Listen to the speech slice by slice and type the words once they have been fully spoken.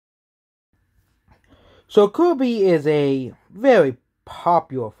So Kirby is a very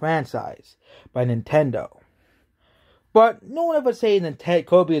popular franchise by Nintendo. But no one ever says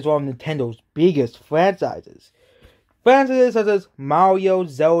Kirby is one of Nintendo's biggest franchises. Franchises such as Mario,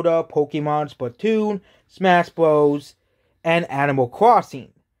 Zelda, Pokemon, Splatoon, Smash Bros., and Animal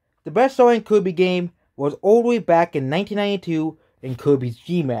Crossing. The best-selling Kirby game was all the way back in 1992 in Kirby's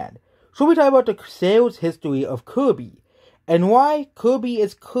Dream Land. So we talk about the sales history of Kirby, and why Kirby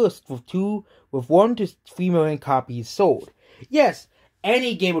is cursed with 1 to 3 million copies sold. Yes,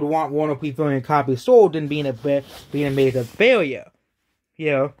 any game would want 1 or 3 million copies sold and being a major failure.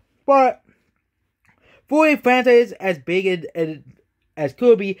 But for a franchise as big as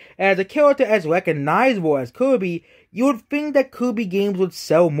Kirby, as a character as recognizable as Kirby, you would think that Kirby games would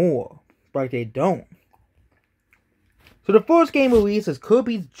sell more, but they don't. So the first game released is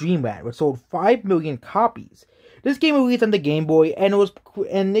Kirby's Dream Land, which sold 5 million copies. This game released on the Game Boy,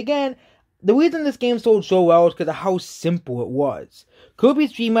 and again, the reason this game sold so well is because of how simple it was.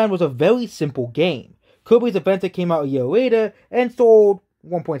 Kirby's Dream Land was a very simple game. Kirby's Adventure came out a year later and sold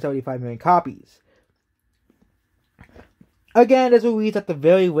 1.75 million copies. Again, this was released at the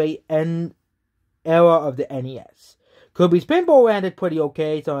very late end era of the NES. Kirby's Pinball Land did pretty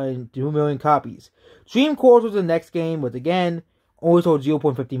okay, selling 2 million copies. Dream Course was the next game, which again, only sold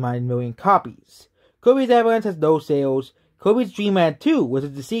 0.59 million copies. Kirby's Avalanche has no sales. Kirby's Dream Land 2, which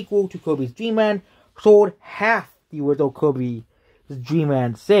is the sequel to Kirby's Dream Land, sold half the original Kirby's Dream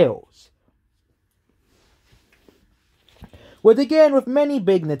Land sales. With many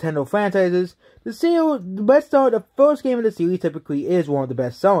big Nintendo franchises, the first game in the series typically is one of the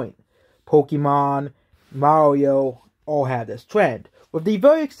best selling. Pokemon, Mario, all have this trend. With the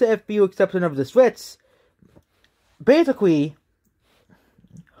very few exception of the Switch, basically,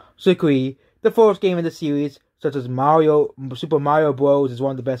 the first game in the series, such as Super Mario Bros. Is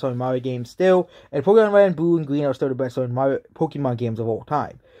one of the best selling Mario games still, and Pokemon Red, Blue, and Green are still the best selling Pokemon games of all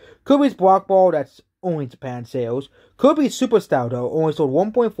time. Kirby's Block Ball, that's only Japan sales. Kirby's Superstar, though, only sold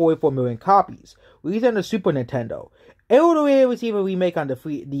 1.44 million copies, released on the Super Nintendo. It will receive a remake on the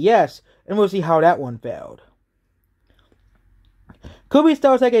 3DS, and we'll see how that one failed. Kirby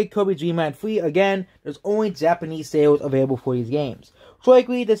Star Saga Kirby Dream Land 3, again, there's only Japanese sales available for these games. So I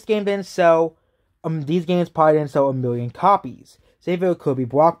agree, this game didn't sell, these games probably didn't sell 1 million copies. Same for Kirby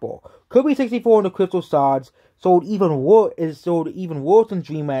Block Ball. Kirby 64 and the Crystal Shards sold even worse than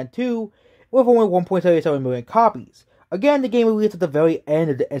Dream Land 2, with only 1.77 million copies. Again, the game released at the very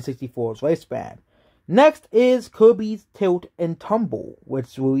end of the N64's lifespan. Next is Kirby's Tilt and Tumble,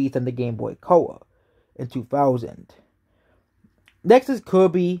 which released on the Game Boy Color in 2000. Next is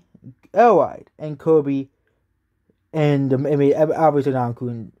Kirby Allied and Kirby, and obviously not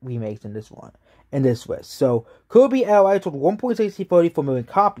including remakes in this list. So Kirby Allied sold 1.64 million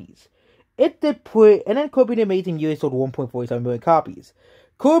copies. And then Kirby the Amazing Year sold 1.47 million copies.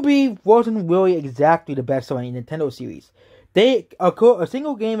 Kirby wasn't really exactly the best-selling Nintendo series. A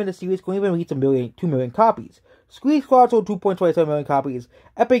single game in the series couldn't even reach 2 million copies. Squeak Squad sold 2.27 million copies.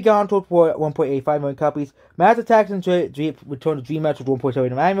 Epic Gun sold 1.85 million copies. Mass Attacks and Return to Dream Match sold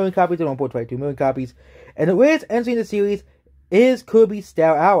 1.79 million copies and 1.22 million copies. And the latest entry in the series is Kirby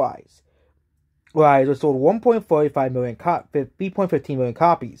Star Allies. Which sold 3.15 million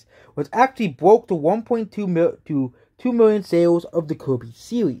copies, which actually broke the 2 million sales of the Kirby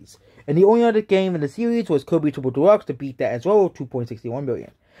series. And the only other game in the series was Kirby Triple Deluxe to beat that as well, 2.61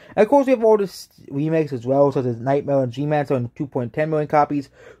 million. And of course, we have all the remakes as well, such as Nightmare and Dreamland selling 2.10 million copies,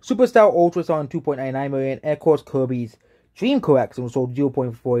 Superstar Ultra selling 2.99 million, and of course, Kirby's Dream Collection sold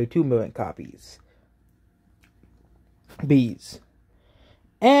 0.42 million copies.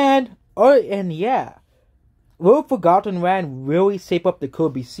 And yeah, will Forgotten Land really shape up the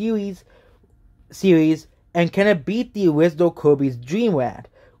Kirby series, and can it beat the original Kirby's Dream Land?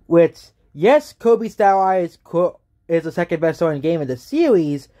 Which, yes, Kirby Star Allies is the second best-selling game in the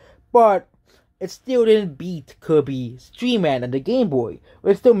series, but it still didn't beat Kirby's Dream Land on the Game Boy,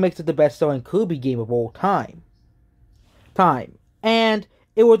 which still makes it the best-selling Kirby game of all time. And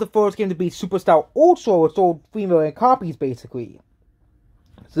it was the first game to beat Superstar Ultra, which sold 3 million copies, basically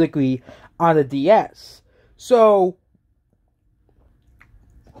on the DS. So,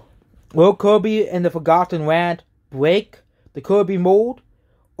 will Kirby and the Forgotten Land break the Kirby mold,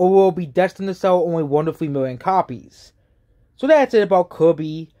 or will it be destined to sell only 1 to 3 million copies? So that's it about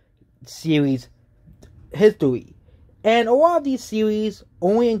Kirby series history. And a lot of these series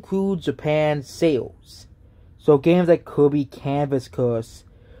only include Japan sales. So games like Kirby Canvas Curse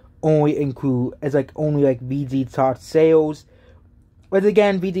only VG Chart sales. But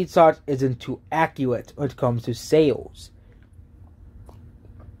again, VG Chart isn't too accurate when it comes to sales.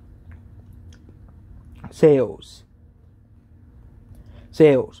 Sales.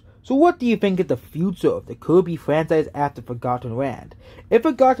 So what do you think is the future of the Kirby franchise after Forgotten Land? If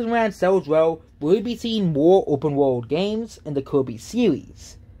Forgotten Land sells well, will we be seeing more open world games in the Kirby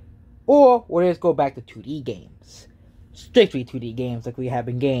series? Or will it go back to 2D games? Strictly 2D games like we have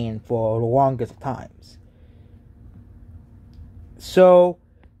been getting for the longest of times. So,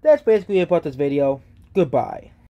 that's basically it about this video. Goodbye.